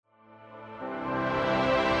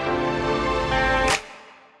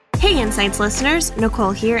Insights listeners,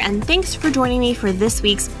 Nicole here, and thanks for joining me for this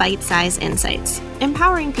week's Bite Size Insights,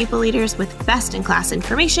 empowering people leaders with best-in-class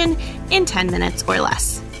information in 10 minutes or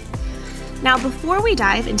less. Now, before we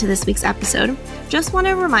dive into this week's episode, just want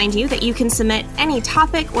to remind you that you can submit any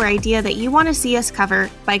topic or idea that you want to see us cover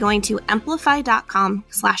by going to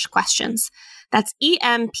emplify.com/questions. That's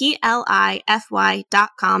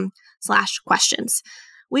emplify.com/questions.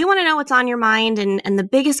 We want to know what's on your mind and the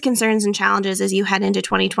biggest concerns and challenges as you head into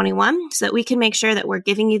 2021 so that we can make sure that we're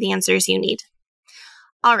giving you the answers you need.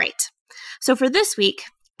 All right. So for this week,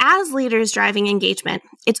 as leaders driving engagement,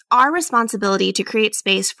 it's our responsibility to create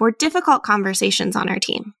space for difficult conversations on our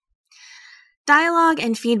team. Dialogue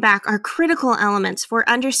and feedback are critical elements for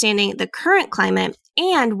understanding the current climate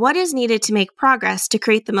and what is needed to make progress to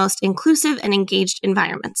create the most inclusive and engaged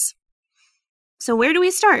environments. So where do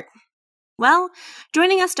we start? Well,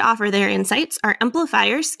 joining us to offer their insights are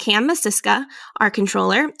Emplifier's Cam Masiska, our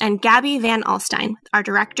controller, and Gabby Van Alstein, our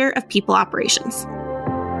director of people operations.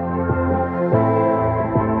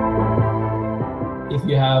 If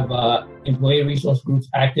you have employee resource groups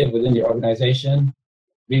active within your organization,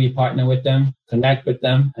 really partner with them, connect with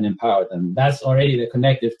them, and empower them. That's already the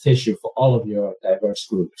connective tissue for all of your diverse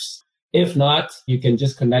groups. If not, you can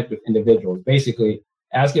just connect with individuals. Basically,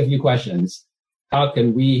 ask a few questions. How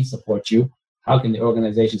can we support you? How can the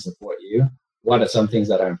organization support you? What are some things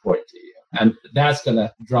that are important to you? And that's going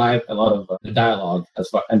to drive a lot of the dialogue as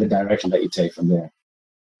far and the direction that you take from there.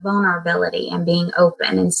 Vulnerability and being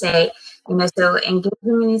open and say, so engaging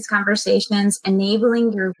in these conversations,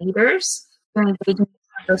 enabling your leaders to engage in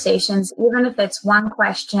conversations, even if it's one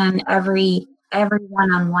question every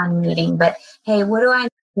one-on-one meeting. But hey, what do I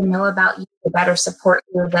need to know about you to better support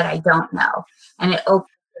you that I don't know? And it opens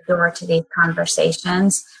the door to these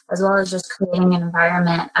conversations, as well as just creating an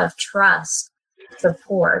environment of trust,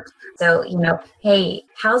 support. So, hey,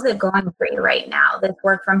 how's it going for you right now? This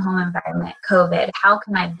work from home environment, COVID, how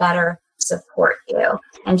can I better support you?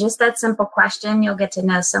 And just that simple question, you'll get to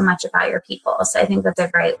know so much about your people. So I think that's a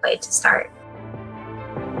great way to start.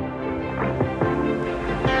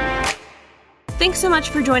 Thanks so much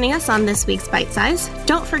for joining us on this week's Bite Size.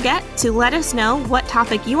 Don't forget to let us know what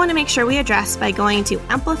topic you want to make sure we address by going to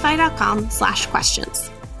emplify.com/questions.